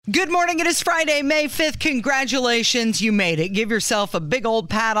Good morning. It is Friday, May 5th. Congratulations. You made it. Give yourself a big old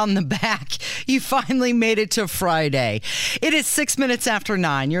pat on the back. You finally made it to Friday. It is 6 minutes after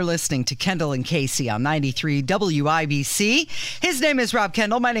 9. You're listening to Kendall and Casey on 93 WIBC. His name is Rob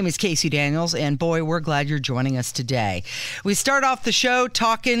Kendall. My name is Casey Daniels. And boy, we're glad you're joining us today. We start off the show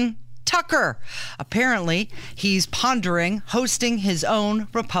talking Tucker. Apparently, he's pondering hosting his own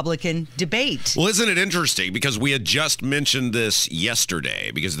Republican debate. Well, isn't it interesting? Because we had just mentioned this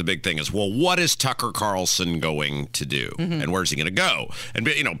yesterday, because the big thing is, well, what is Tucker Carlson going to do? And where's he going to go? And,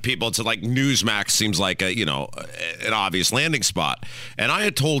 you know, people, it's like Newsmax seems like an obvious landing spot. And I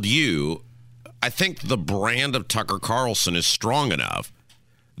had told you, I think the brand of Tucker Carlson is strong enough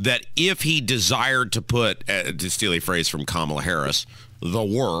that if he desired to put, to steal a phrase from Kamala Harris, the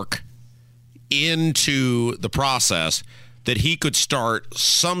work into the process, that he could start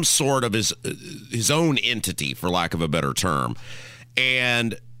some sort of his own entity, for lack of a better term.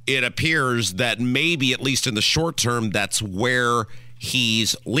 And it appears that maybe, at least in the short term, that's where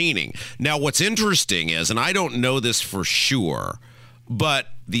he's leaning. Now, what's interesting is, and I don't know this for sure, but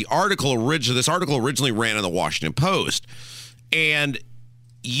this article originally ran in the Washington Post. And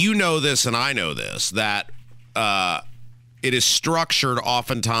you know this and I know this, that it is structured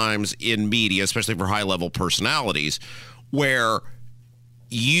oftentimes in media, especially for high-level personalities, where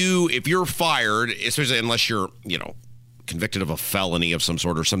if you're fired, especially unless you're, convicted of a felony of some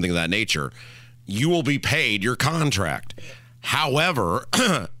sort or something of that nature, you will be paid your contract. However,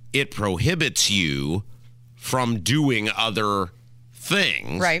 it prohibits you from doing other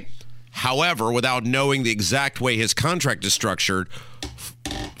things. Right. However, without knowing the exact way his contract is structured,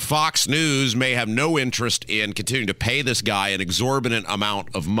 Fox News may have no interest in continuing to pay this guy an exorbitant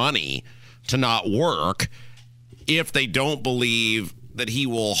amount of money to not work if they don't believe that he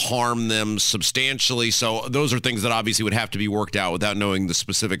will harm them substantially. So those are things that obviously would have to be worked out without knowing the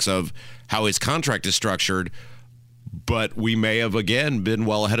specifics of how his contract is structured. But we may have, again, been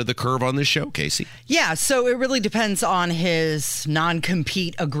well ahead of the curve on this show, Casey. Yeah, so it really depends on his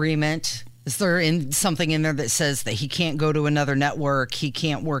non-compete agreement. Is there something in there that says that he can't go to another network? He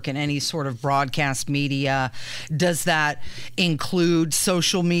can't work in any sort of broadcast media? Does that include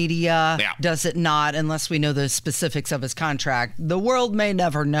social media? Yeah. Does it not? Unless we know the specifics of his contract. The world may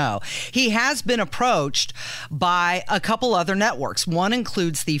never know. He has been approached by a couple other networks. One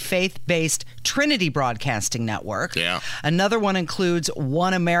includes the faith-based Trinity Broadcasting Network. Yeah. Another one includes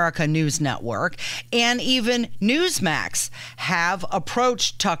One America News Network. And even Newsmax have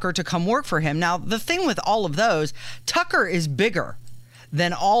approached Tucker to come work for him. Now, the thing with all of those, Tucker is bigger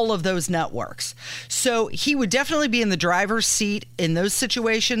than all of those networks. So he would definitely be in the driver's seat in those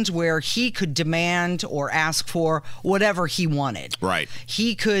situations where he could demand or ask for whatever he wanted. Right.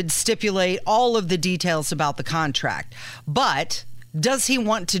 He could stipulate all of the details about the contract. But does he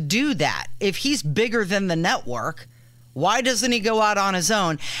want to do that? If he's bigger than the network, why doesn't he go out on his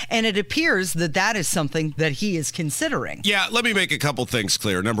own? And it appears that that is something that he is considering. Yeah, let me make a couple things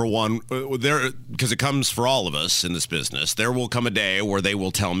clear. Number one, because it comes for all of us in this business, there will come a day where they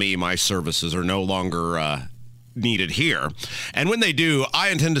will tell me my services are no longer needed here. And when they do,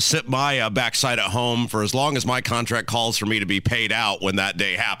 I intend to sit my backside at home for as long as my contract calls for me to be paid out when that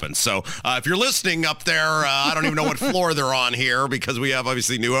day happens. So if you're listening up there, I don't even know what floor they're on here because we have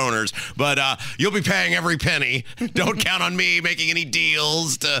obviously new owners, but you'll be paying every penny. Don't count on me making any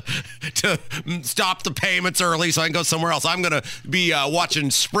deals to stop the payments early so I can go somewhere else. I'm going to be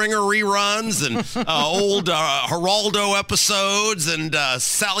watching Springer reruns and old Geraldo episodes and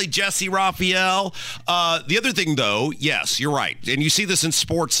Sally Jesse Raphael. The other thing, though, yes, you're right. And you see this in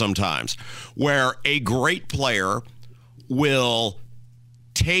sports sometimes, where a great player will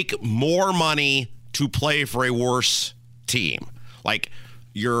take more money to play for a worse team. Like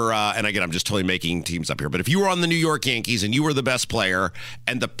you're, and again, I'm just totally making teams up here, but if you were on the New York Yankees and you were the best player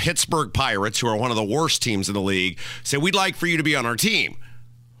and the Pittsburgh Pirates, who are one of the worst teams in the league, say, we'd like for you to be on our team.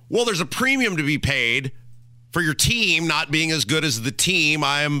 Well, there's a premium to be paid for your team not being as good as the team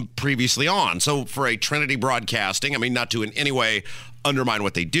I am previously on. So for a Trinity Broadcasting, I mean, not to in any way undermine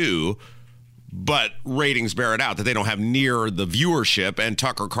what they do, but ratings bear it out that they don't have near the viewership, and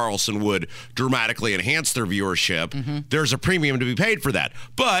Tucker Carlson would dramatically enhance their viewership. Mm-hmm. There's a premium to be paid for that.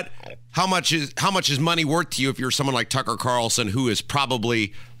 But how much is money worth to you if you're someone like Tucker Carlson, who is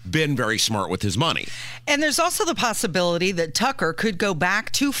probably been very smart with his money? And there's also the possibility that Tucker could go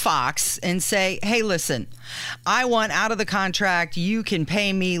back to Fox and say, hey, listen, I want out of the contract. You can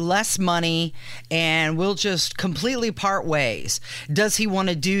pay me less money and we'll just completely part ways. Does he want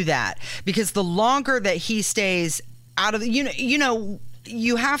to do that? Because the longer that he stays out of the,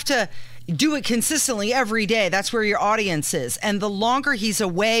 you have to, Do it consistently every day. That's where your audience is. And the longer he's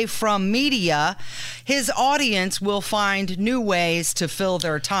away from media, his audience will find new ways to fill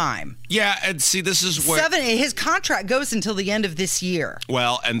their time. Yeah, and see, this is where... His contract goes until the end of this year.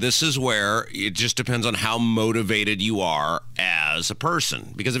 Well, and this is where it just depends on how motivated you are as a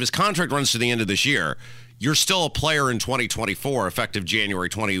person. Because if his contract runs to the end of this year, you're still a player in 2024, effective January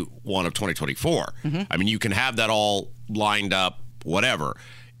 21 of 2024. Mm-hmm. I mean, you can have that all lined up, whatever.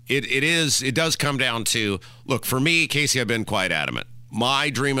 It does come down to, look, for me, Casey, I've been quite adamant. My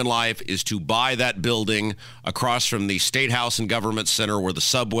dream in life is to buy that building across from the State House and Government Center where the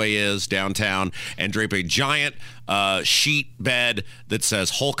subway is downtown and drape a giant sheet bed that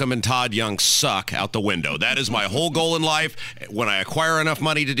says Holcomb and Todd Young suck out the window. That is my whole goal in life. When I acquire enough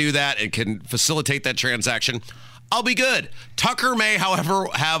money to do that and can facilitate that transaction, I'll be good. Tucker may, however,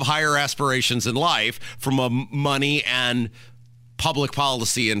 have higher aspirations in life from a money and public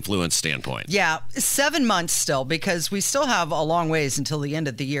policy influence standpoint. Yeah, 7 months still, because we still have a long ways until the end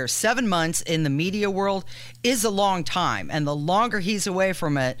of the year. 7 months in the media world is a long time, and the longer he's away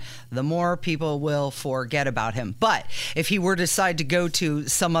from it, the more people will forget about him. But if he were to decide to go to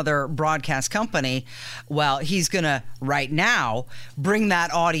some other broadcast company, well, he's going to, right now, bring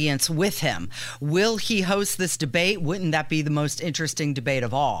that audience with him. Will he host this debate? Wouldn't that be the most interesting debate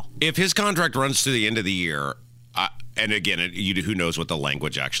of all? If his contract runs to the end of the year, and again, who knows what the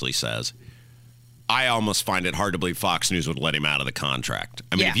language actually says, I almost find it hard to believe Fox News would let him out of the contract.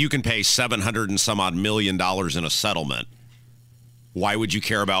 I mean, if you can pay $700 and some odd million in a settlement, why would you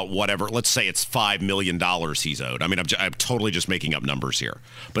care about whatever? Let's say it's $5 million he's owed. I mean, I'm totally just making up numbers here.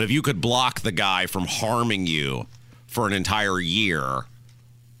 But if you could block the guy from harming you for an entire year,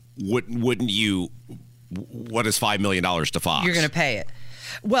 wouldn't you? What is $5 million to Fox? You're going to pay it.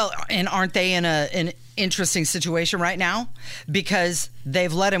 Well, and aren't they in an interesting situation right now? Because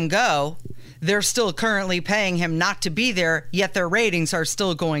they've let him go. They're still currently paying him not to be there, yet their ratings are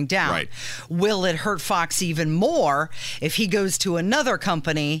still going down. Right. Will it hurt Fox even more if he goes to another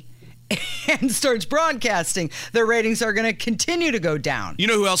company and starts broadcasting? Their ratings are going to continue to go down. You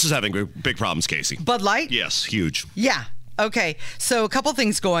know who else is having big problems, Casey? Bud Light? Yes, huge. Yeah. Okay, so a couple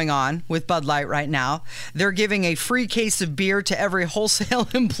things going on with Bud Light right now. They're giving a free case of beer to every wholesale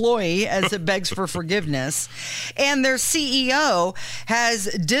employee as it begs for forgiveness. And their CEO has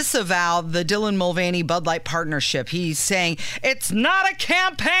disavowed the Dylan Mulvaney Bud Light partnership. He's saying, it's not a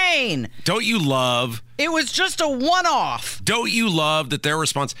campaign. Don't you love... It was just a one-off. Don't you love that their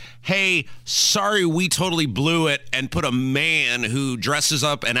response, hey, sorry, we totally blew it, and put a man who dresses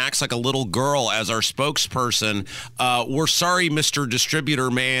up and acts like a little girl as our spokesperson. We're sorry, Mr. Distributor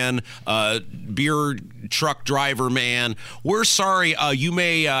Man, beer truck driver man. We're sorry, you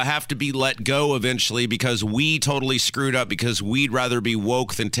may have to be let go eventually because we totally screwed up because we'd rather be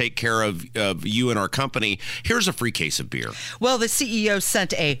woke than take care of you and our company. Here's a free case of beer. Well, the CEO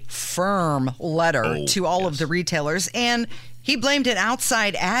sent a firm letter to all of the retailers, and he blamed an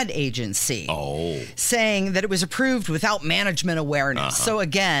outside ad agency, saying that it was approved without management awareness. So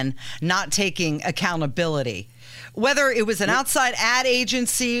again, not taking accountability. Whether it was an outside ad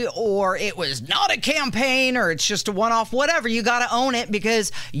agency or it was not a campaign or it's just a one-off, whatever, you got to own it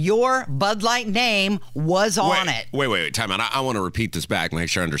because your Bud Light name was on it. Wait, time out. I want to repeat this back, make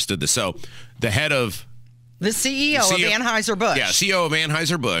sure I understood this. So the head of... The CEO of Anheuser-Busch. Yeah, CEO of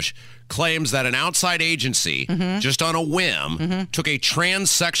Anheuser-Busch claims that an outside agency, just on a whim, took a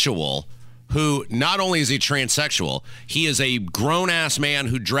transsexual who not only is he transsexual, he is a grown-ass man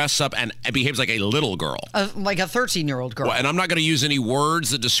who dresses up and behaves like a little girl. Like a 13-year-old girl. Well, and I'm not going to use any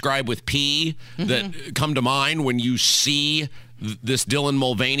words that describe with P that come to mind when you see this Dylan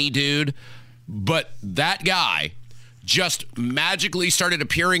Mulvaney dude. But that guy just magically started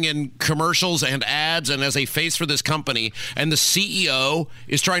appearing in commercials and ads and as a face for this company. And the CEO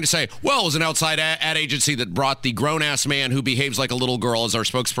is trying to say, well, it was an outside ad agency that brought the grown-ass man who behaves like a little girl as our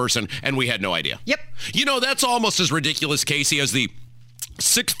spokesperson, and we had no idea. Yep. You know, that's almost as ridiculous, Casey, as the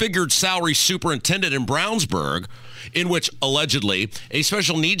six-figure salary superintendent in Brownsburg, in which allegedly a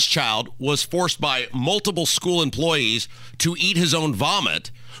special needs child was forced by multiple school employees to eat his own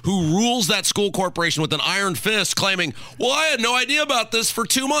vomit, who rules that school corporation with an iron fist, claiming, well, I had no idea about this for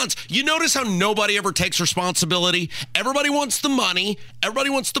 2 months. You notice how nobody ever takes responsibility? Everybody wants the money. Everybody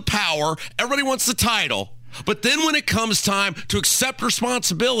wants the power. Everybody wants the title. But then when it comes time to accept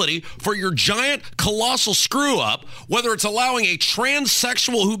responsibility for your giant, colossal screw-up, whether it's allowing a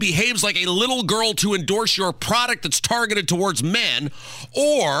transsexual who behaves like a little girl to endorse your product that's targeted towards men,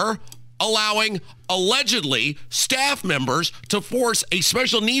 or allowing, allegedly, staff members to force a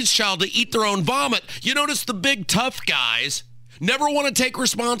special needs child to eat their own vomit, you notice the big tough guys never want to take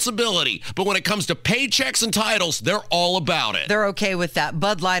responsibility. But when it comes to paychecks and titles, they're all about it. They're okay with that.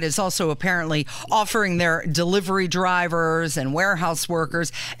 Bud Light is also apparently offering their delivery drivers and warehouse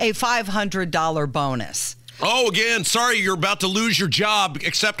workers a $500 bonus. Oh, again, sorry you're about to lose your job.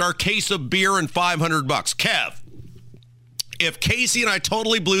 Accept our case of beer and $500. Kev, if Casey and I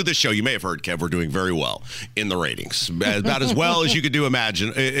totally blew the show, you may have heard, Kev, we're doing very well in the ratings. About as well as you could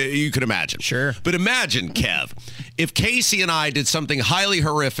imagine. Sure. But imagine, Kev, if Casey and I did something highly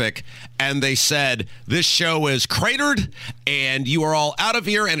horrific and they said, this show is cratered and you are all out of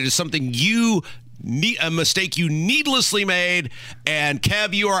here and it is something a mistake you needlessly made, and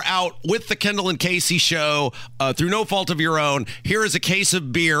Kev, you are out with the Kendall and Casey show through no fault of your own. Here is a case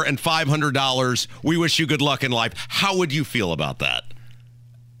of beer and $500. We wish you good luck in life. How would you feel about that?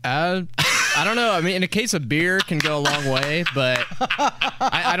 I don't know. I mean, in a case of beer can go a long way, but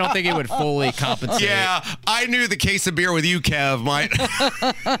I don't think it would fully compensate. Yeah, I knew the case of beer with you, Kev, might.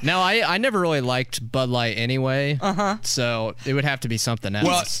 No, I never really liked Bud Light anyway, so it would have to be something else.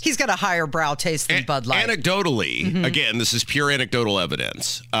 Well, He's got a higher brow taste than Bud Light. Anecdotally, again, this is pure anecdotal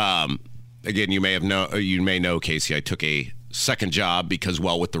evidence. Again, you may know, Casey, I took a second job because,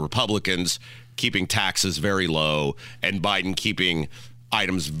 well, with the Republicans keeping taxes very low and Biden keeping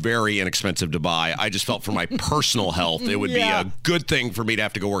items very inexpensive to buy, I just felt for my personal health it would be a good thing for me to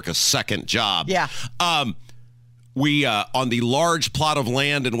have to go work a second job. Yeah. We on the large plot of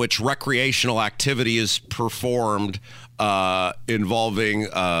land in which recreational activity is performed involving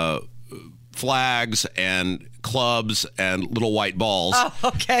flags and clubs and little white balls. Oh,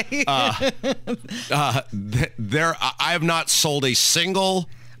 okay. I have not sold a single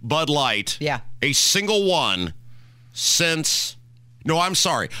Bud Light. Yeah. A single one since. No, I'm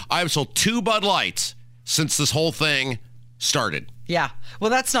sorry. I have sold 2 Bud Lights since this whole thing started. Yeah.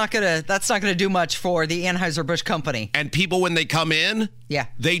 Well, that's not gonna do much for the Anheuser-Busch company. And people, when they come in,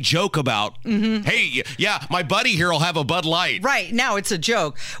 they joke about, hey, yeah, my buddy here will have a Bud Light. Right. Now it's a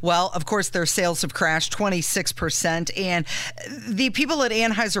joke. Well, of course, their sales have crashed 26%. And the people at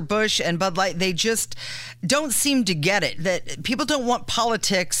Anheuser-Busch and Bud Light, they just don't seem to get it. That people don't want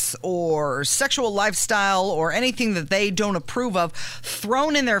politics or sexual lifestyle or anything that they don't approve of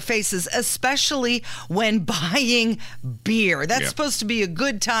thrown in their faces, especially when buying beer. That's supposed to be a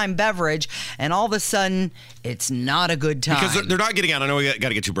good time beverage. And all of a sudden, it's not a good time. Because they're not getting out. I know we got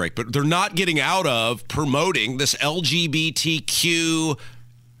to get to a break, but they're not getting out of promoting this LGBTQ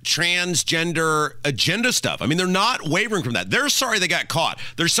transgender agenda stuff. I mean, they're not wavering from that. They're sorry they got caught.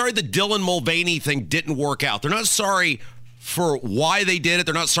 They're sorry the Dylan Mulvaney thing didn't work out. They're not sorry for why they did it.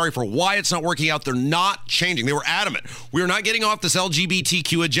 They're not sorry for why it's not working out. They're not changing. They were adamant. We are not getting off this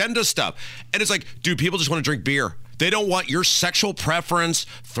LGBTQ agenda stuff. And it's like, dude, people just want to drink beer. They don't want your sexual preference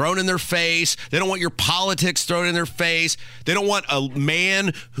thrown in their face. They don't want your politics thrown in their face. They don't want a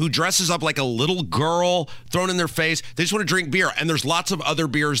man who dresses up like a little girl thrown in their face. They just want to drink beer. And there's lots of other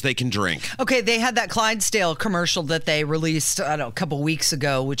beers they can drink. Okay, they had that Clydesdale commercial that they released, I don't know, a couple weeks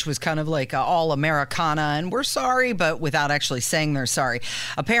ago, which was kind of like all Americana, and we're sorry, but without actually saying they're sorry.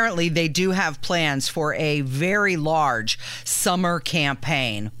 Apparently, they do have plans for a very large summer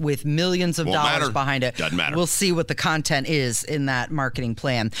campaign with millions of dollars behind it. Doesn't matter. We'll see what the content is in that marketing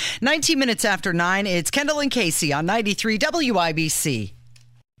plan. 19 minutes after 9, it's Kendall and Casey on 93 WIBC.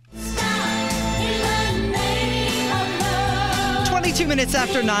 22 minutes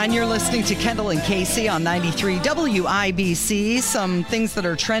after 9, you're listening to Kendall and Casey on 93 WIBC. Some things that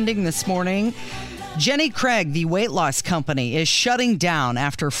are trending this morning. Jenny Craig, the weight loss company, is shutting down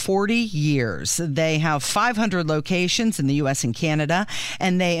after 40 years. They have 500 locations in the U.S. and Canada,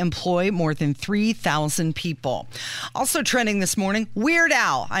 and they employ more than 3,000 people. Also trending this morning, Weird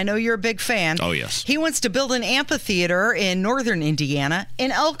Al. I know you're a big fan. Oh, yes. He wants to build an amphitheater in northern Indiana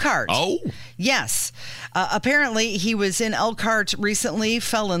in Elkhart. Oh. Yes. Apparently, he was in Elkhart recently,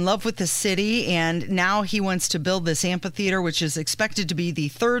 fell in love with the city, and now he wants to build this amphitheater, which is expected to be the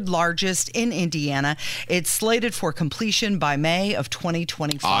 3rd largest in Indiana. It's slated for completion by May of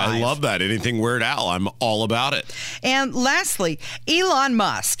 2025. I love that. Anything Weird Al, I'm all about it. And lastly, Elon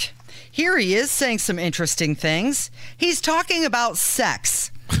Musk. Here he is saying some interesting things. He's talking about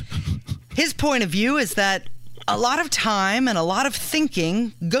sex. His point of view is that a lot of time and a lot of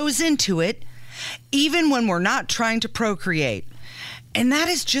thinking goes into it, even when we're not trying to procreate. And that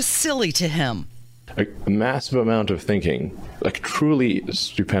is just silly to him. A massive amount of thinking, like truly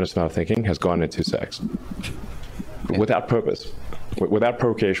stupendous amount of thinking, has gone into sex without purpose, without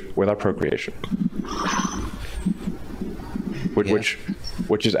procreation,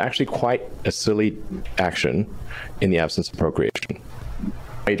 which is actually quite a silly action in the absence of procreation.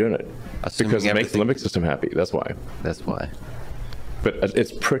 Why are you doing it? Assuming because it makes the limbic system happy. That's why. That's why. But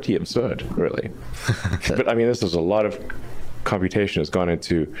it's pretty absurd, really. But I mean, this is a lot of computation has gone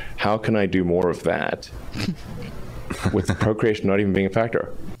into how can I do more of that with procreation not even being a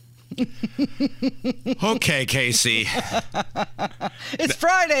factor. Okay, Casey. It's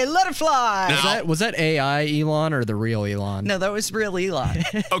Friday. Let it fly. Was that AI Elon or the real Elon? No, that was real Elon.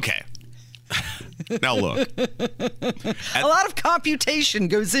 Okay. Now look. A lot of computation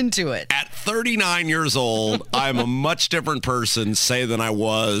goes into it. At 39 years old, I'm a much different person, say, than I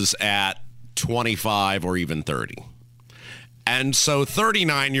was at 25 or even 30. And so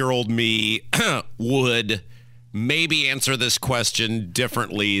 39-year-old me would maybe answer this question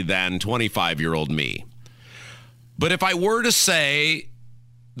differently than 25-year-old me. But if I were to say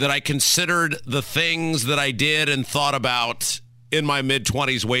that I considered the things that I did and thought about in my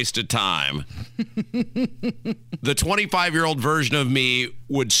mid-20s wasted time, the 25-year-old version of me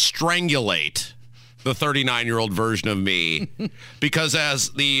would strangulate the 39-year-old version of me because,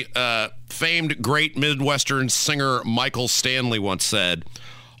 as the famed great Midwestern singer Michael Stanley once said,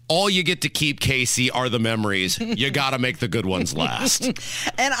 all you get to keep, Casey, are the memories. You got to make the good ones last.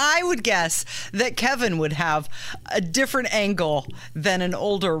 And I would guess that Kevin would have a different angle than an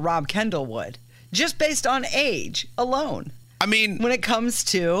older Rob Kendall would, just based on age alone. I mean, when it comes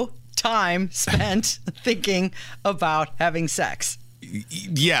to time spent thinking about having sex.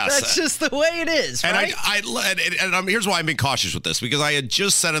 Yes. That's just the way it is, right? And here's why I'm being cautious with this, because I had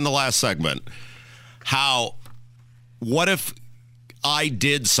just said in the last segment what if I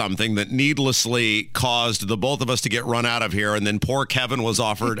did something that needlessly caused the both of us to get run out of here, and then poor Kevin was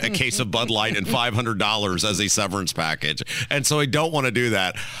offered a case of Bud Light and $500 as a severance package. And so I don't want to do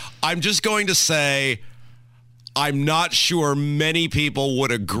that. I'm just going to say I'm not sure many people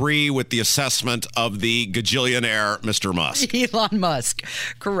would agree with the assessment of the gajillionaire Mr. Musk. Elon Musk,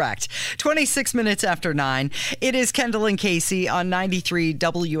 correct. 26 minutes after 9. It is Kendall and Casey on 93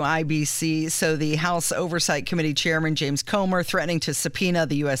 WIBC. So the House Oversight Committee Chairman James Comer threatening to subpoena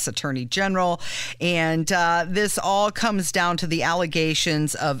the U.S. Attorney General. And this all comes down to the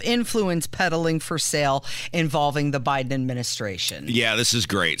allegations of influence peddling for sale involving the Biden administration. Yeah, this is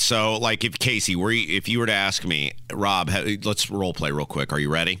great. So, like, if you were to ask me, Rob, let's role play real quick. Are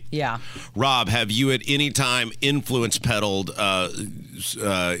you ready? Yeah. Rob, have you at any time influence peddled,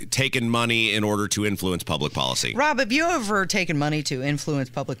 taken money in order to influence public policy? Rob, have you ever taken money to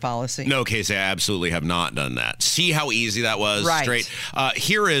influence public policy? No, Casey, I absolutely have not done that. See how easy that was? Right. Straight.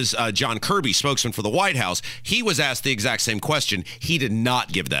 Here is John Kirby, spokesman for the White House. He was asked the exact same question. He did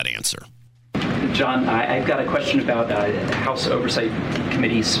not give that answer. John, I've got a question about the House Oversight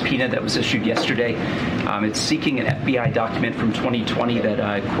Committee subpoena that was issued yesterday. It's seeking an FBI document from 2020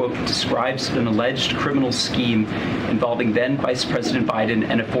 that, quote, describes an alleged criminal scheme involving then Vice President Biden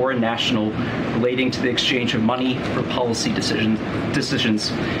and a foreign national relating to the exchange of money for policy decisions.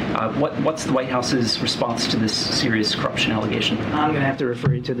 What's the White House's response to this serious corruption allegation? I'm going to have to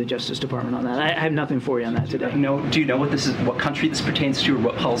refer you to the Justice Department on that. I have nothing for you on that today. No. Do you know what country this pertains to or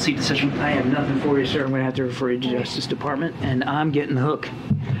what policy decision? I have nothing for you, sir. I'm going to have to refer you to the Justice Department, and I'm getting the hook.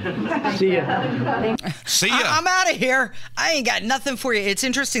 See ya. See ya. I'm out of here. I ain't got nothing for you. It's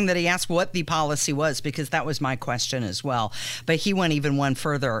interesting that he asked what the policy was, because that was my question as well. But he went even one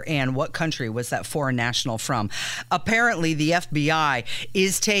further. And what country was that foreign national from? Apparently, the FBI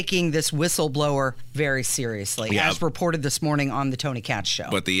is taking this whistleblower very seriously, as reported this morning on the Tony Katz Show.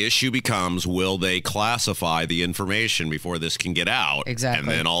 But the issue becomes, will they classify the information before this can get out? Exactly.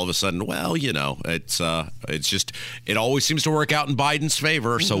 And then all of a sudden, well, it's just, it always seems to work out in Biden's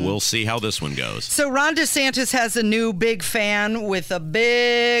favor. So we'll see how this one goes. So Ron DeSantis has a new big fan with a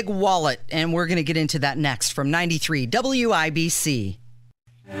big wallet, and we're going to get into that next from 93 WIBC.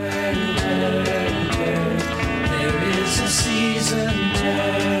 There is a season.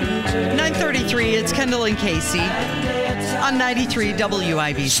 9:33. It's Kendall and Casey on 93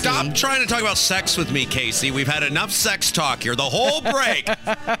 WIBC. Stop trying to talk about sex with me, Casey. We've had enough sex talk here. The whole break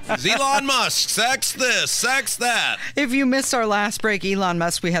is Elon Musk. Sex this, sex that. If you missed our last break, Elon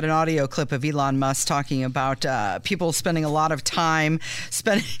Musk, we had an audio clip of Elon Musk talking about people spending a lot of time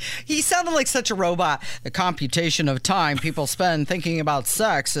He sounded like such a robot. The computation of time people spend thinking about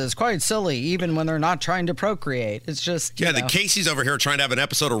sex is quite silly, even when they're not trying to procreate. It's just, the Casey's over here trying to have an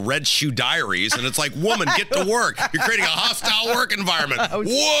episode of Red Shoe Diaries, and it's like, woman, get to work. You're creating a hostile work environment.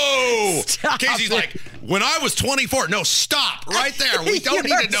 Whoa! Stop Casey's it. like, When I was 24. No, stop right there. We don't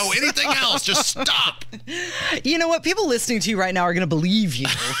need to know anything else. Just stop. You know what? People listening to you right now are going to believe you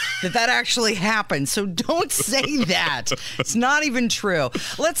that actually happened. So don't say that. It's not even true.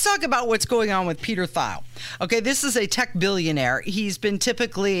 Let's talk about what's going on with Peter Thiel. Okay, this is a tech billionaire. He's been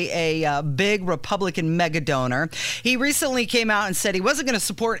typically a big Republican mega donor. He recently came out and said he wasn't going to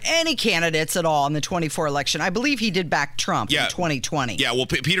support any candidates at all in the 24 election. I believe he did back Trump in 2020. Yeah, well,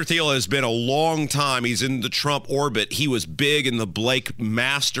 Peter Thiel has been a long time. He's in the Trump orbit. He was big in the Blake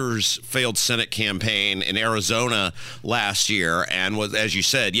Masters failed Senate campaign in Arizona last year and was, as you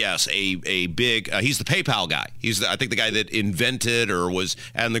said, yes, a big, he's the PayPal guy. He's, I think, the guy that invented or was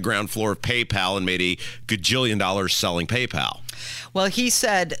on the ground floor of PayPal and made a gajillion dollars selling PayPal. Well, he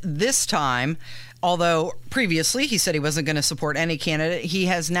said this time, although previously he said he wasn't going to support any candidate, he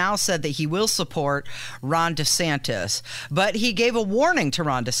has now said that he will support Ron DeSantis. But he gave a warning to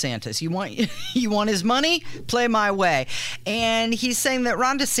Ron DeSantis. You want his money? Play my way. And he's saying that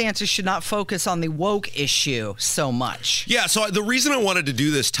Ron DeSantis should not focus on the woke issue so much. Yeah, so the reason I wanted to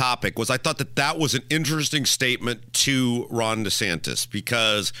do this topic was I thought that was an interesting statement to Ron DeSantis,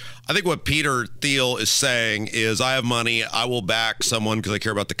 because I think what Peter Thiel is saying is, I have money, I will back someone because I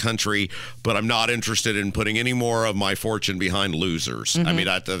care about the country, but I'm not interested in putting any more of my fortune behind losers. I mean,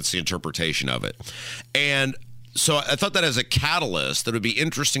 that's the interpretation of it. And so I thought that as a catalyst, that it would be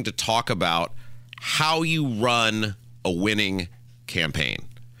interesting to talk about how you run a winning campaign.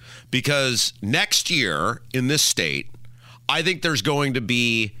 Because next year in this state, I think there's going to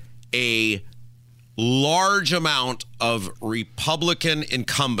be a large amount of Republican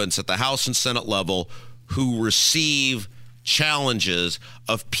incumbents at the House and Senate level who receive challenges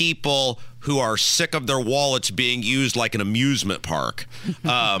of people who are sick of their wallets being used like an amusement park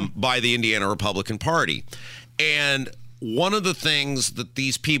by the Indiana Republican Party. And one of the things that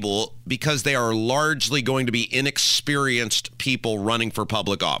these people, because they are largely going to be inexperienced people running for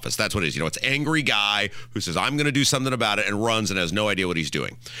public office, that's what it is. You know, it's an angry guy who says, I'm going to do something about it, and runs and has no idea what he's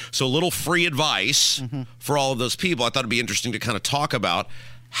doing. So a little free advice for all of those people. I thought it'd be interesting to kind of talk about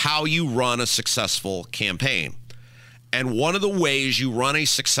how you run a successful campaign. And one of the ways you run a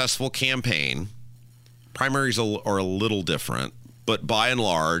successful campaign, primaries are a little different, but by and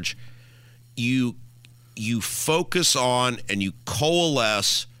large, you focus on and you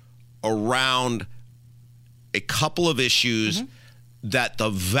coalesce around a couple of issues that the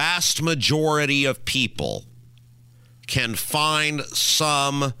vast majority of people can find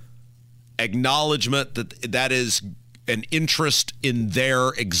some acknowledgement that is an interest in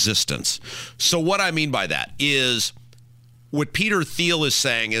their existence. So what I mean by that is, what Peter Thiel is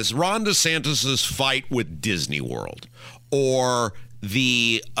saying is Ron DeSantis's fight with Disney World, or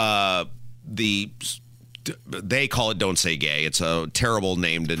they call it Don't Say Gay. It's a terrible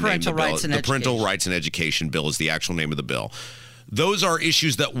name to name the bill. The Parental Rights and Education Bill is the actual name of the bill. Those are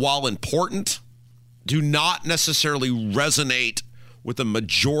issues that, while important, do not necessarily resonate with the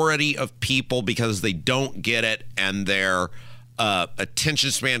majority of people because they don't get it and their attention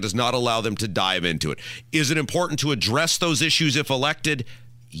span does not allow them to dive into it. Is it important to address those issues if elected?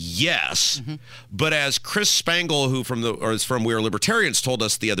 Yes. But as Chris Spangle, who is from We Are Libertarians, told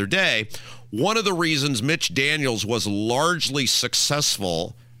us the other day, one of the reasons Mitch Daniels was largely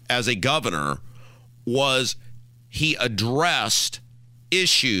successful as a governor was he addressed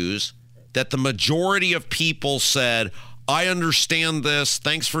issues that the majority of people said, I understand this.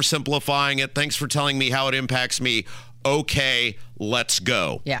 Thanks for simplifying it. Thanks for telling me how it impacts me. Okay, let's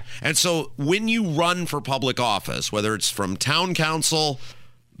go. Yeah. And so when you run for public office, whether it's from town council,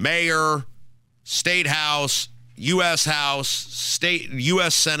 mayor, state house, U.S. House, state,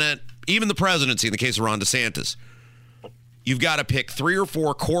 U.S. Senate, even the presidency in the case of Ron DeSantis, you've got to pick 3 or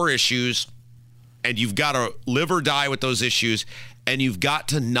 4 core issues, and you've got to live or die with those issues, and you've got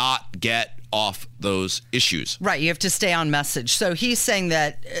to not get off those issues. Right. You have to stay on message. So he's saying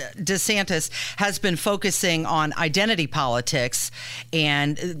that DeSantis has been focusing on identity politics,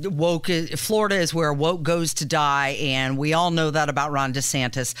 and Florida is where woke goes to die. And we all know that about Ron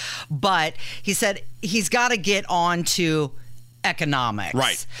DeSantis. But he said he's got to get on to economics.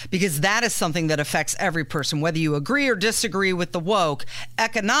 Right. Because that is something that affects every person, whether you agree or disagree with the woke.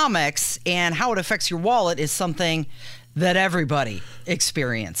 Economics and how it affects your wallet is something that everybody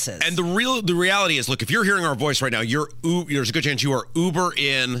experiences. And the reality is, look, if you're hearing our voice right now, there's a good chance you are uber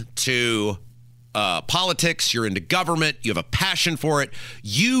into politics, you're into government, you have a passion for it.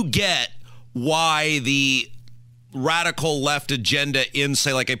 You get why the radical left agenda in,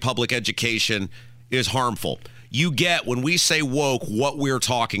 say, like a public education is harmful. You get, when we say woke, what we're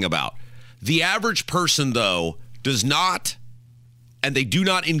talking about. The average person, though, does not, and they do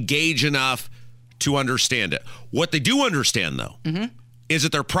not engage enough to understand it. What they do understand, though, is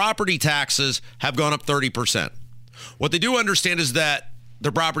that their property taxes have gone up 30%. What they do understand is that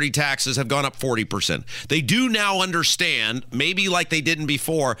their property taxes have gone up 40%. They do now understand, maybe like they didn't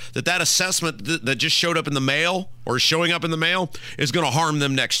before, that assessment that just showed up in the mail or is showing up in the mail is going to harm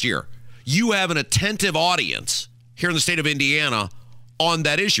them next year. You have an attentive audience here in the state of Indiana on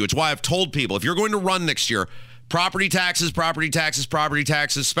that issue. It's why I've told people, if you're going to run next year, property taxes,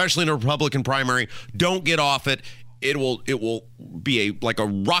 especially in a Republican primary, don't get off it. It will be like a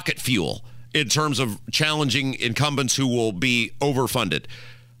rocket fuel in terms of challenging incumbents who will be overfunded.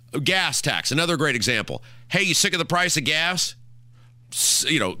 Gas tax, another great example. Hey, you sick of the price of gas?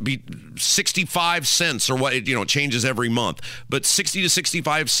 Be 65 cents or what, it changes every month. But 60 to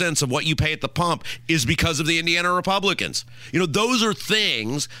 65 cents of what you pay at the pump is because of the Indiana Republicans. Those are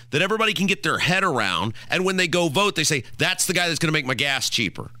things that everybody can get their head around. And when they go vote, they say, that's the guy that's going to make my gas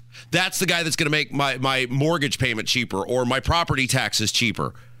cheaper. That's the guy that's going to make my mortgage payment cheaper or my property taxes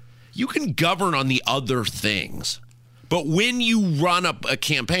cheaper. You can govern on the other things. But when you run a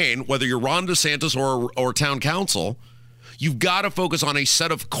campaign, whether you're Ron DeSantis or town council, you've got to focus on a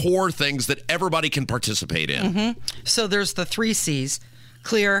set of core things that everybody can participate in. So there's the 3 C's: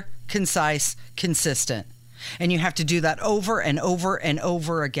 clear, concise, consistent. And you have to do that over and over and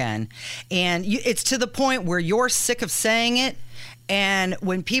over again. And it's to the point where you're sick of saying it. And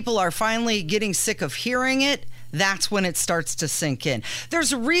when people are finally getting sick of hearing it, that's when it starts to sink in.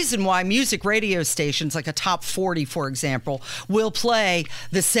 There's a reason why music radio stations, like a top 40, for example, will play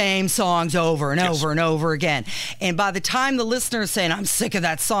the same songs over and over and over again. And by the time the listener is saying, I'm sick of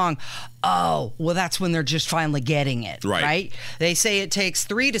that song, oh, well, that's when they're just finally getting it, right? They say it takes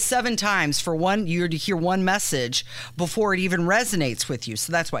 3 to 7 times for you to hear one message before it even resonates with you.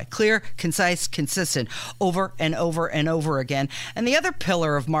 So that's why clear, concise, consistent, over and over and over again. And the other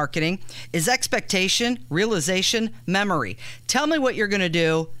pillar of marketing is expectation, realization, memory. Tell me what you're going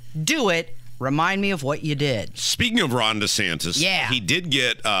to do it. Remind me of what you did. Speaking of Ron DeSantis, he did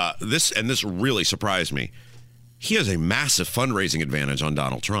get this, and this really surprised me. He has a massive fundraising advantage on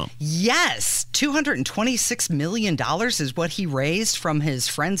Donald Trump. Yes. $226 million is what he raised from his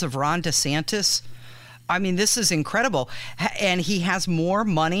friends of Ron DeSantis. I mean, this is incredible. And he has more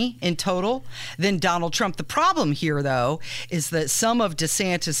money in total than Donald Trump. The problem here, though, is that some of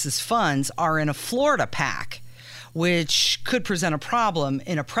DeSantis's funds are in a Florida PAC, which could present a problem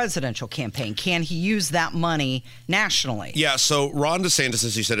in a presidential campaign. Can he use that money nationally? Yeah, so Ron DeSantis,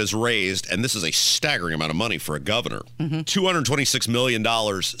 as you said, has raised, and this is a staggering amount of money for a governor, $226 million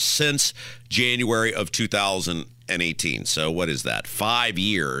since January of 2018. So what is that? 5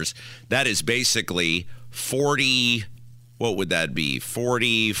 years. That is basically 40, what would that be?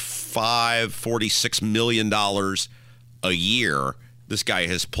 $46 million a year this guy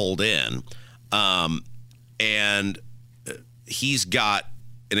has pulled in. And he's got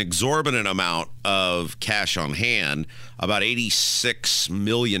an exorbitant amount of cash on hand, about $86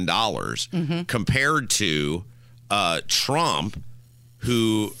 million, compared to Trump,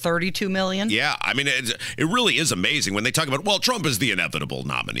 who... $32 million? Yeah, I mean, it really is amazing when they talk about, well, Trump is the inevitable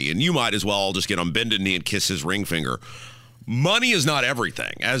nominee, and you might as well just get on bended knee and kiss his ring finger. Money is not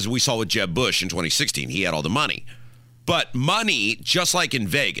everything. As we saw with Jeb Bush in 2016, he had all the money. But money, just like in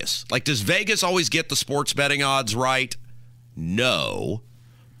Vegas, like, does Vegas always get the sports betting odds right? No.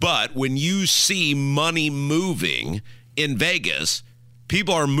 But when you see money moving in Vegas,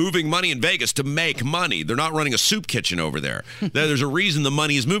 people are moving money in Vegas to make money. They're not running a soup kitchen over there. There's a reason the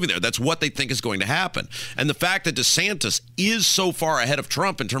money is moving there. That's what they think is going to happen. And the fact that DeSantis is so far ahead of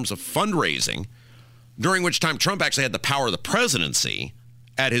Trump in terms of fundraising, during which time Trump actually had the power of the presidency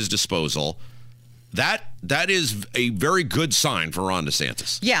at his disposal, that is a very good sign for Ron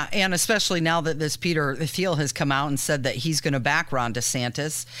DeSantis. Yeah, and especially now that this Peter Thiel has come out and said that he's going to back Ron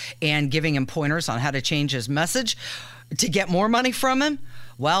DeSantis and giving him pointers on how to change his message to get more money from him.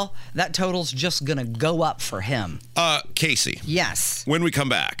 Well, that total's just going to go up for him. Casey. Yes. When we come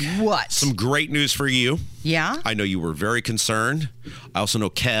back. What? Some great news for you. Yeah? I know you were very concerned. I also know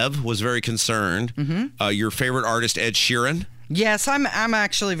Kev was very concerned. Your favorite artist, Ed Sheeran. Yes, I'm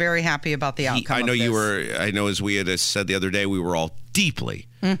actually very happy about the outcome. I know of this. you were. I know, as we had said the other day, we were all deeply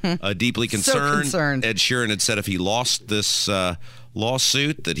concerned. So concerned. Ed Sheeran had said if he lost this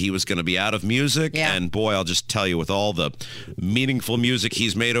lawsuit that he was going to be out of music. Yeah. And boy, I'll just tell you, with all the meaningful music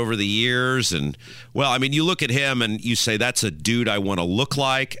he's made over the years, and well, I mean, you look at him and you say, that's a dude I want to look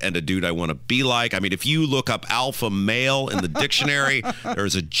like and a dude I want to be like. I mean, if you look up alpha male in the dictionary,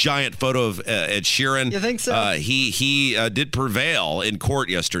 there's a giant photo of Ed Sheeran. You think so? He did prevail in court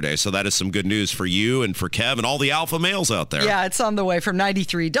yesterday, so that is some good news for you and for Kev and all the alpha males out there. Yeah, it's on the way from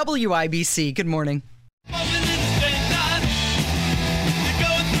 93 WIBC. Good morning.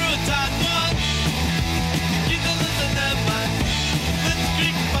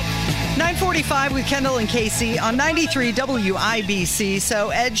 9:45 with Kendall and Casey on 93 WIBC. So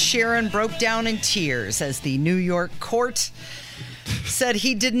Ed Sheeran broke down in tears as the New York court said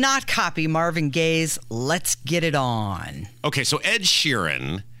he did not copy Marvin Gaye's Let's Get It On. Okay, so Ed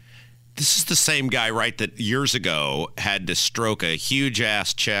Sheeran, this is the same guy, right, that years ago had to stroke a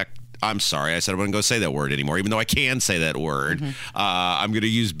huge-ass check. I'm sorry, I said I wouldn't go say that word anymore, even though I can say that word. I'm going to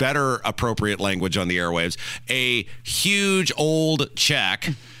use better appropriate language on the airwaves. A huge old check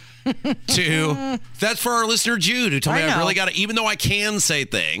to, that's for our listener Jude, who told me I really got to, even though I can say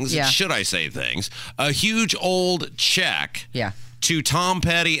things, should I say things, a huge old check to Tom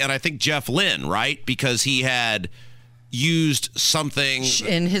Petty and I think Jeff Lynne, right? Because he had used something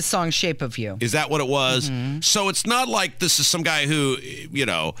in his song Shape of You. Is that what it was? So it's not like this is some guy who, you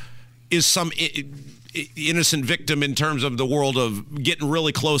know, is some innocent victim in terms of the world of getting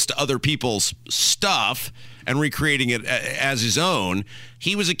really close to other people's stuff and recreating it as his own.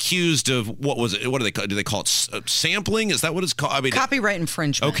 He was accused of, what was it? What do they call it? Do they call it sampling? Is that what it's called? I mean, copyright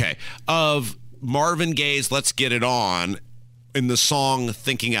infringement. Okay. Of Marvin Gaye's Let's Get It On in the song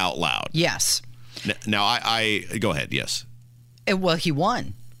Thinking Out Loud. Yes. Now, I go ahead. Yes. Well, he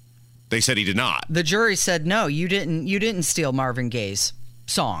won. They said he did not. The jury said, no, you didn't steal Marvin Gaye's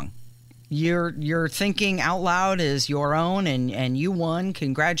song. Your thinking out loud is your own, and you won.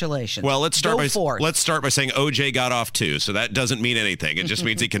 Congratulations. Well, let's start by saying OJ got off too, so that doesn't mean anything. It just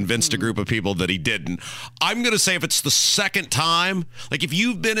means he convinced a group of people that he didn't. I'm going to say if it's the second time, like if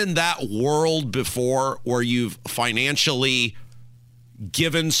you've been in that world before where you've financially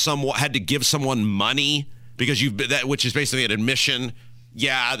had to give someone money because you've been that, which is basically an admission,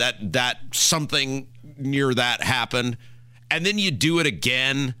 that something near that happened, and then you do it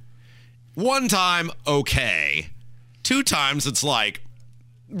again. One time, okay. Two times, it's like,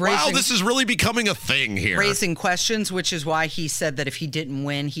 wow, this is really becoming a thing here. Raising questions, which is why he said that if he didn't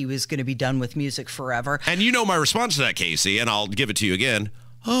win, he was going to be done with music forever. And you know my response to that, Casey, and I'll give it to you again.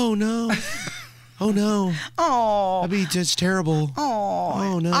 Oh, no. Oh, no. Oh. I mean, it's terrible.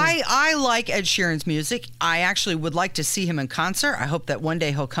 Oh, no. I like Ed Sheeran's music. I actually would like to see him in concert. I hope that one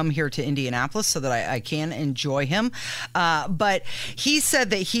day he'll come here to Indianapolis so that I can enjoy him. But he said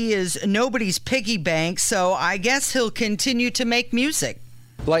that he is nobody's piggy bank, so I guess he'll continue to make music.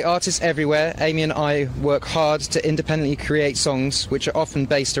 Like artists everywhere, Amy and I work hard to independently create songs which are often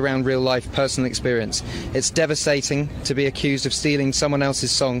based around real-life personal experience. It's devastating to be accused of stealing someone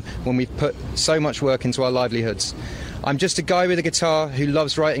else's song when we've put so much work into our livelihoods. I'm just a guy with a guitar who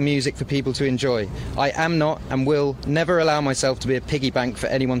loves writing music for people to enjoy. I am not and will never allow myself to be a piggy bank for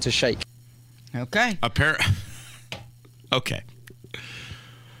anyone to shake. Okay. Okay.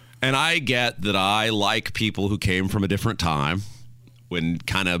 And I get that I like people who came from a different time, when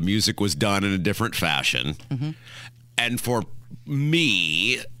kind of music was done in a different fashion. And for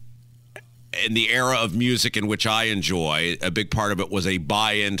me, in the era of music in which I enjoy, a big part of it was a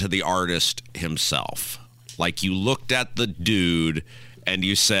buy-in to the artist himself. Like you looked at the dude and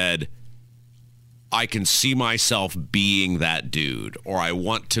you said, I can see myself being that dude, or I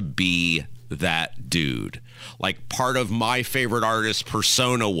want to be that dude. Like part of my favorite artist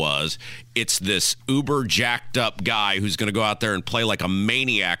persona was, it's this uber jacked up guy who's going to go out there and play like a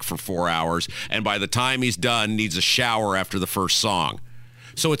maniac for 4 hours, and by the time he's done needs a shower after the first song.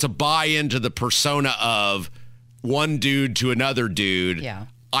 So it's a buy-in to the persona of one dude to another dude. Yeah.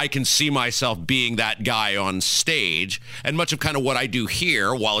 I can see myself being that guy on stage, and much of kind of what I do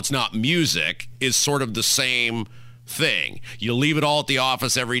here, while it's not music, is sort of the same thing. You leave it all at the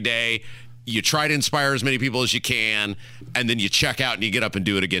office every day. You try to inspire as many people as you can, and then you check out and you get up and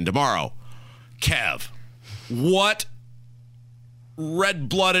do it again tomorrow. Kev, what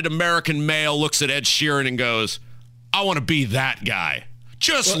red-blooded American male looks at Ed Sheeran and goes, I want to be that guy?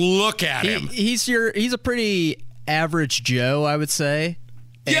 Just look at him. He's a pretty average Joe, I would say.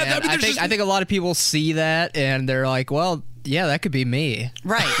 Yeah, I think a lot of people see that and they're like, well, yeah, that could be me.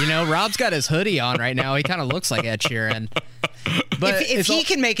 Right. You know, Rob's got his hoodie on right now. He kind of looks like Ed Sheeran. But if he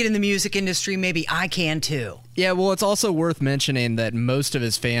can make it in the music industry, maybe I can too. Yeah, well, it's also worth mentioning that most of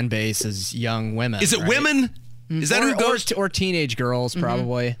his fan base is young women. Is it women? Is that who goes to? Or teenage girls,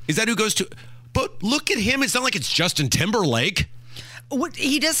 probably. Is that who goes to? But look at him. It's not like it's Justin Timberlake.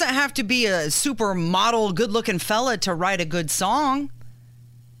 He doesn't have to be a supermodel, good-looking fella to write a good song.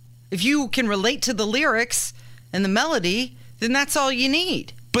 If you can relate to the lyrics and the melody, then that's all you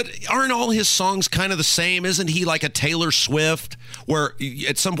need. But aren't all his songs kind of the same? Isn't he like a Taylor Swift, where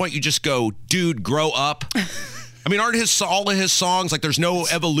at some point you just go, dude, grow up? I mean, aren't all of his songs, like there's no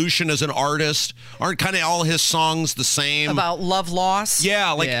evolution as an artist? Aren't kind of all his songs the same? About love loss?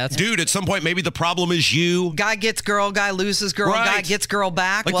 Yeah, dude, at some point maybe the problem is you. Guy gets girl, guy loses girl, Right. Guy gets girl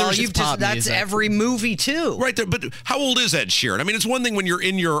back. Like, well, there's you've just just that's music. every movie too. Right there, but how old is Ed Sheeran? I mean, it's one thing when you're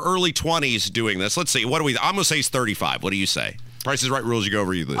in your early 20s doing this. Let's see, I'm going to say he's 35. What do you say? Price is Right rules, you go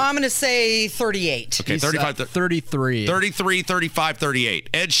over, you lose. I'm going to say 38. Okay, He's, 35, 33. 33, 35, 38.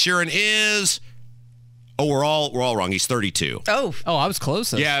 Ed Sheeran is... Oh, we're all wrong. He's 32. Oh, I was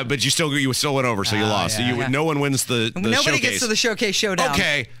close. Yeah, but you still went over, so you lost. yeah. No one wins the nobody showcase. gets to the showcase showdown.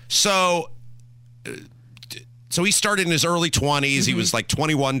 Okay, so he started in his early 20s. He was like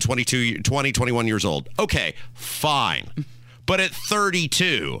 21 years old. Okay, fine. But at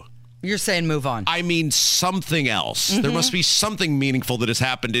 32... You're saying move on. I mean, something else. There must be something meaningful that has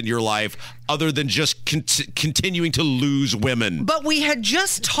happened in your life other than just continuing to lose women. But we had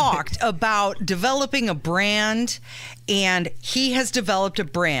just talked about developing a brand, and he has developed a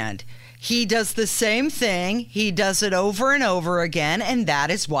brand. He does the same thing. He does it over and over again, and that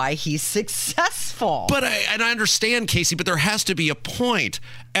is why he's successful. But I understand, Casey, but there has to be a point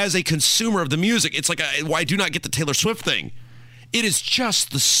as a consumer of the music. It's like why I do not get the Taylor Swift thing. It is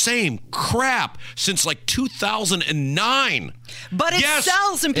just the same crap since like 2009. But it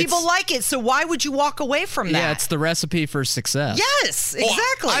sells and people like it. So why would you walk away from that? Yeah, it's the recipe for success. Yes,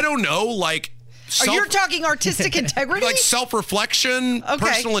 exactly. Well, I don't know, like... Are you talking artistic integrity? Like self-reflection,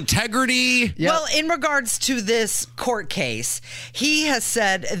 personal integrity. Yep. Well, in regards to this court case, he has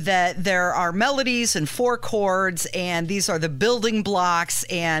said that there are melodies and 4 chords, and these are the building blocks,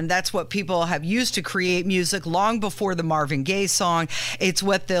 and that's what people have used to create music long before the Marvin Gaye song. It's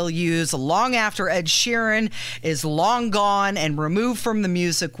what they'll use long after Ed Sheeran is long gone and removed from the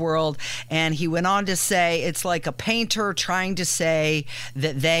music world. And he went on to say it's like a painter trying to say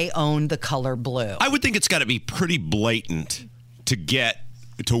that they own the color blue. I would think it's got to be pretty blatant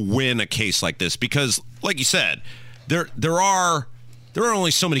to win a case like this because, like you said, there are only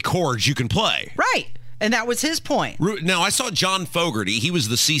so many chords you can play. Right. And that was his point. Now, I saw John Fogerty. He was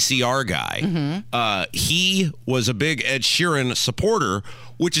the CCR guy. He was a big Ed Sheeran supporter,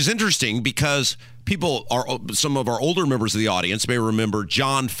 which is interesting because some of our older members of the audience may remember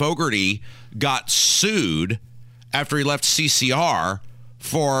John Fogerty got sued after he left CCR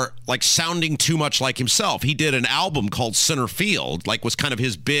for like sounding too much like himself. He did an album called Center Field, like was kind of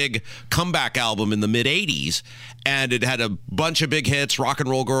his big comeback album in the mid 80s. And it had a bunch of big hits, Rock and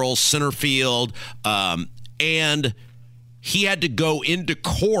Roll Girls, Center Field. And he had to go into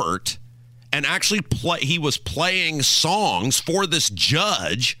court and actually he was playing songs for this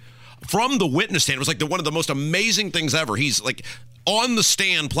judge from the witness stand. It was like one of the most amazing things ever. He's like on the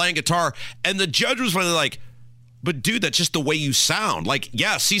stand playing guitar and the judge was finally like, but dude, that's just the way you sound. Like,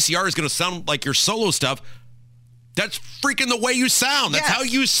 yeah, CCR is going to sound like your solo stuff. That's freaking the way you sound. That's how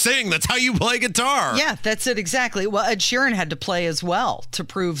you sing. That's how you play guitar. Yeah, that's it exactly. Well, Ed Sheeran had to play as well to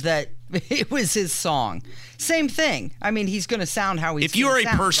prove that it was his song. Same thing. I mean, he's going to sound how he's If you are a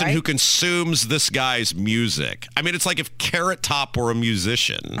sound, person right? who consumes this guy's music, I mean, it's like if Carrot Top were a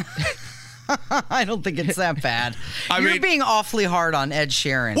musician. I don't think it's that bad. You're being awfully hard on Ed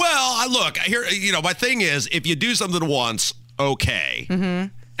Sheeran. Well, look, here, my thing is, if you do something once, okay.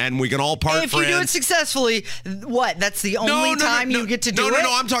 And we can all part friends. If you do it successfully, what? That's the only time you get to do it? No,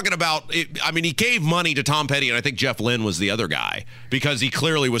 I'm talking about, he gave money to Tom Petty, and I think Jeff Lynne was the other guy, because he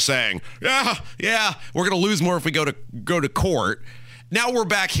clearly was saying, yeah, we're going to lose more if we go to court. Now we're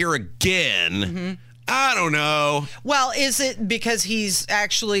back here again. I don't know. Well, is it because he's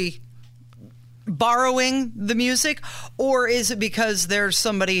actually borrowing the music, or is it because there's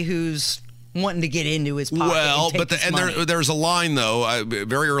somebody who's wanting to get into his pocket? Well, there's a line though.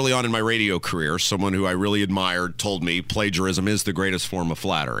 Very early on in my radio career, someone who I really admired told me plagiarism is the greatest form of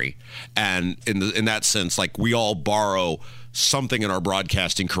flattery, and in that sense, like we all borrow something in our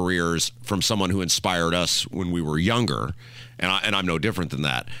broadcasting careers from someone who inspired us when we were younger, and I'm no different than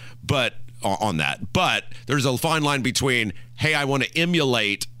that. But there's a fine line between, hey, I want to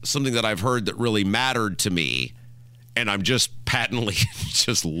emulate something that I've heard that really mattered to me, and I'm just patently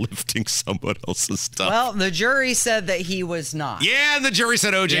just lifting someone else's stuff. Well, the jury said that he was not. Yeah, the jury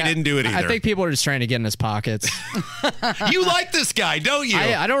said OJ didn't do it either. I think people are just trying to get in his pockets. You like this guy, don't you?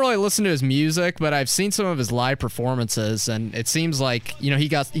 I don't really listen to his music, but I've seen some of his live performances, and it seems like, you know, he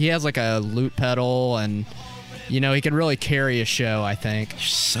has like a loop pedal, and you know, he can really carry a show, I think.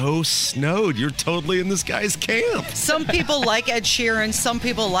 So snowed. You're totally in this guy's camp. Some people like Ed Sheeran, some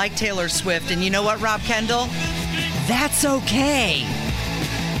people like Taylor Swift, and you know what, Rob Kendall? That's okay.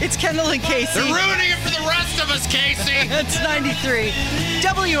 It's Kendall and Casey. They're ruining it for the rest of us, Casey. It's 93.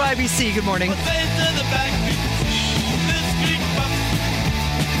 WIBC, good morning.